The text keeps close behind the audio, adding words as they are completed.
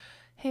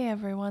Hey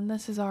everyone,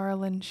 this is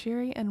Arlen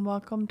Shiri, and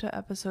welcome to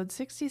episode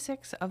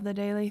 66 of the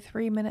Daily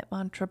 3-Minute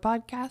Mantra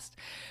Podcast.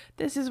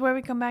 This is where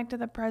we come back to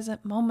the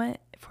present moment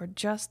for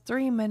just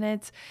 3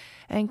 minutes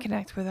and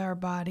connect with our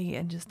body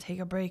and just take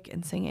a break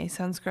and sing a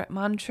Sanskrit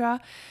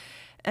mantra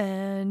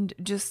and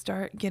just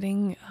start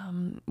getting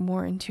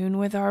more in tune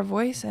with our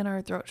voice and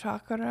our throat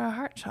chakra and our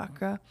heart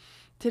chakra.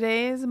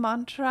 Today's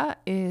mantra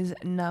is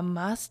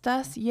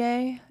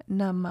Namastasye,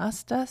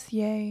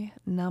 Namastasye,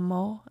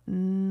 Namo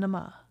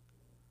Namah.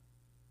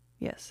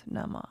 Yes,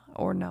 Nama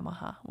or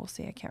Namaha. We'll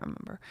see. I can't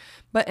remember.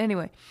 But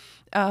anyway,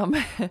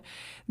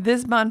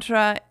 this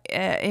mantra,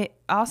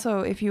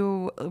 also, if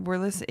you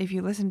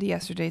listened to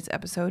yesterday's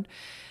episode,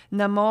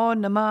 Namo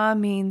Nama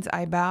means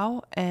I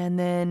bow, and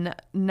then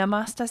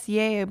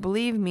Namastasye, I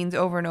believe, means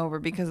over and over,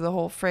 because the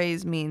whole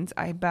phrase means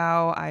I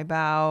bow, I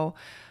bow,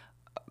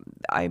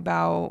 I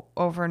bow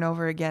over and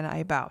over again,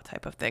 I bow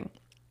type of thing.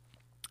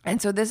 And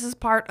so this is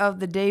part of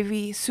the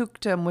Devi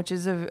Suktam, which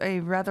is a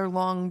rather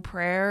long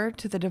prayer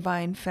to the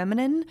Divine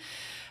Feminine.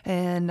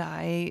 And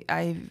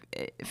I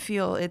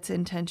feel its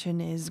intention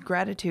is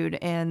gratitude.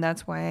 And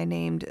that's why I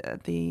named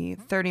the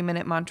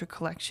 30-minute mantra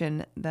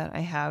collection that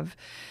I have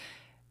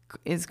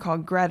is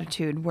called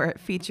Gratitude, where it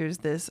features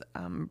this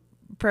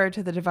prayer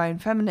to the Divine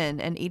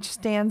Feminine. And each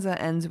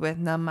stanza ends with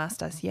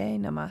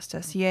Namastasye,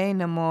 Namastasye,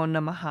 Namo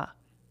Namaha,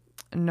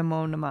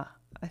 Namo Namah.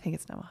 I think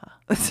it's Namaha.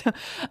 So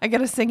I got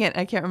to sing it.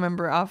 I can't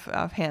remember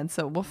offhand,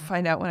 so we'll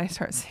find out when I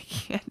start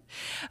singing it.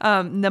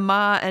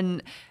 Nama,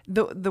 and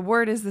the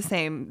word is the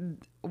same.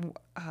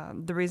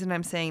 The reason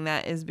I'm saying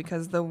that is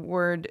because the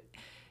word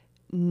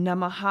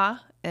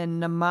Namaha and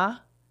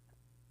Nama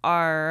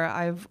are,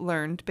 I've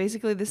learned,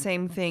 basically the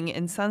same thing.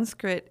 In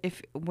Sanskrit,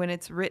 when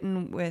it's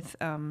written with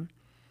an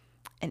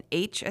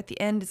H at the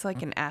end, it's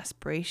like an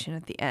aspiration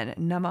at the end.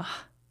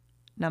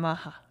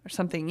 Namaha, or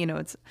something,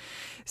 it's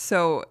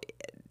so...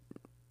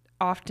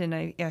 Often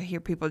I hear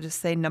people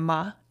just say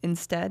Nama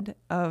instead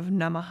of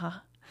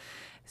Namaha.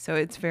 So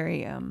it's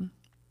very, I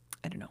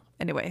don't know.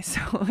 Anyway,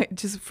 so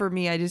just for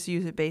me, I just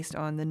use it based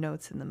on the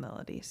notes and the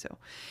melody. So,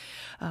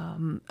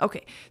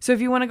 okay. So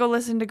if you want to go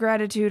listen to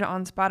Gratitude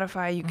on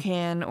Spotify, you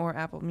can, or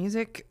Apple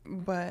Music.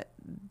 But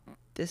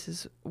this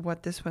is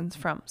what this one's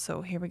from.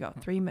 So here we go.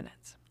 3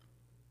 minutes.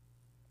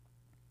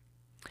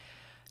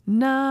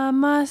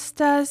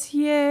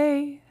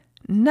 Namastasye,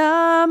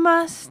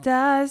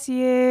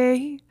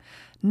 Namastasye.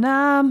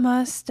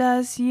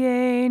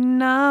 Namastasye,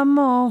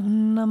 Namo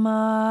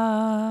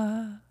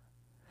Namah.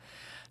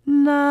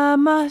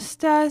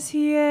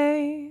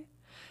 Namastasye,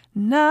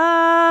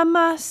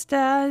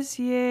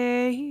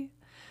 Namastasye,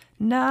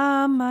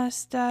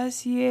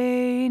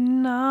 Namastasye,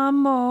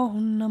 Namo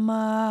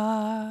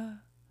Namah.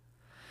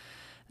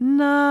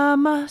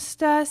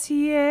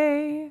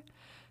 Namastasye,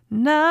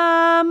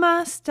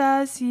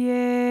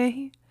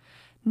 Namastasye,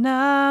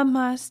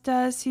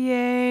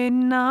 Namastasye,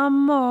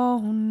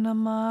 Namo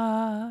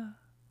Namah.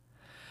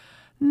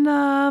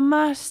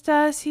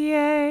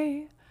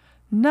 Namastasye,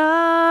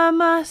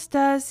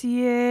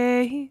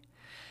 Namastasye,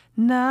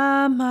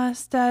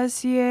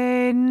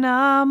 Namastasye,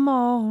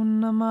 Namo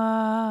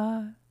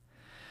Namah.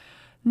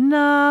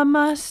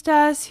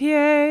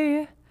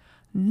 Namastasye,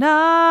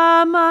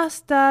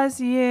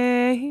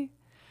 Namastasye,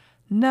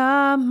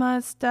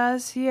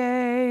 Namastasye,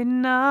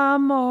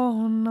 Namo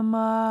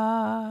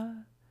Namah.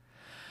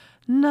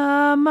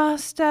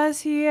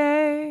 Namastasye,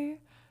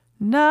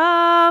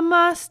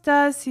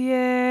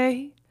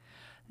 Namastasye,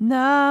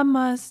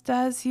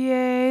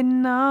 Namastasye,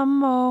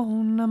 Namo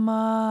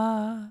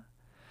Namah.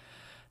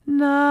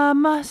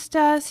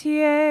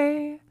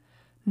 Namastasye,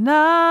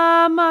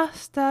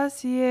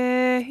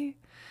 Namastasye,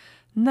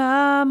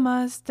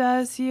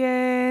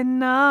 Namastasye,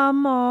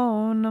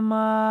 Namo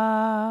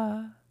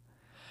Namah.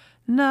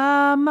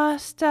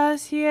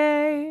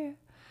 Namastasye,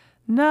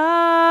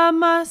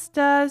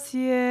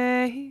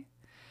 Namastasye,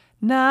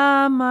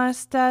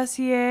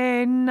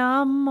 Namastasye,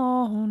 Namo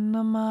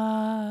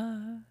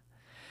Namah.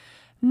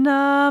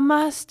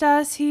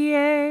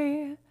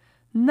 Namastasye,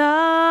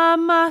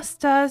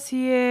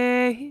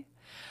 Namastasye,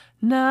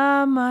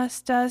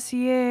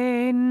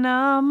 Namastasye,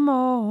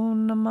 Namo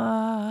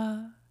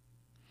Namah.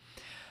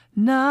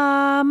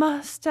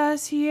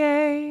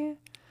 Namastasye,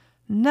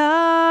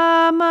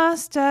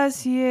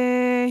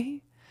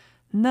 Namastasye,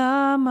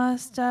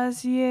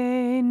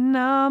 Namastasye,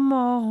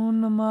 Namo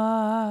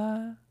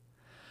Namah.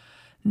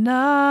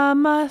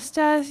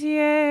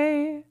 Namastasye,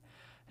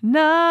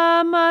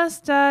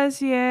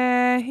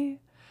 Namastasye,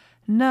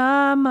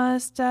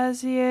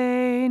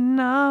 Namastasye,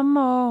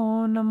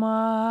 Namo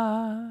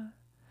Namah.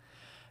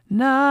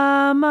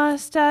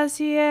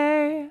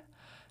 Namastasye,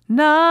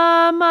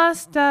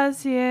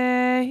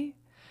 Namastasye,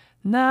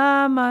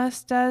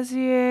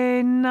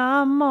 Namastasye,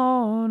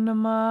 Namo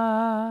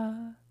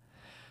Namah.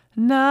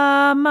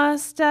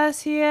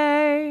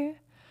 Namastasye,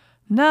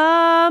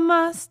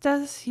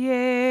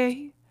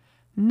 Namastasye,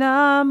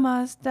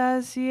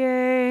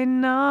 Namastasye,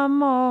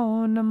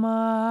 Namo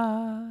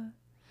Namah.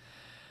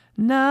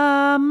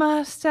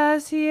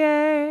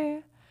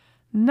 Namastasye,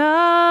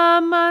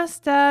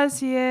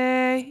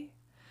 Namastasye,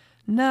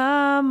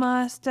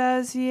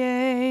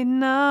 Namastasye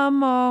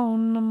Namo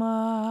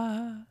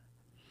Namah.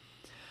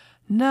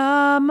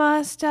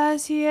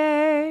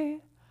 Namastasye,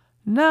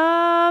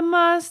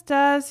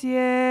 Namastasye,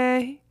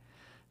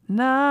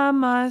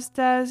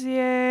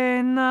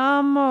 Namastasye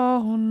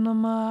Namo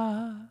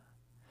Namah.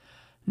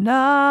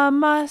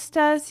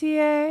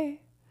 Namastasye,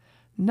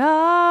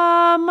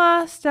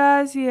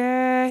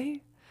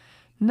 Namastasye,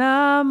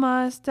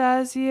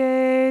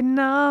 Namastasye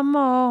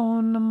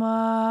Namo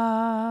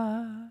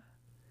Namah.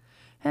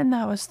 And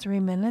that was 3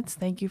 minutes.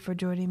 Thank you for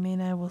joining me,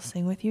 and I will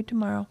sing with you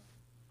tomorrow.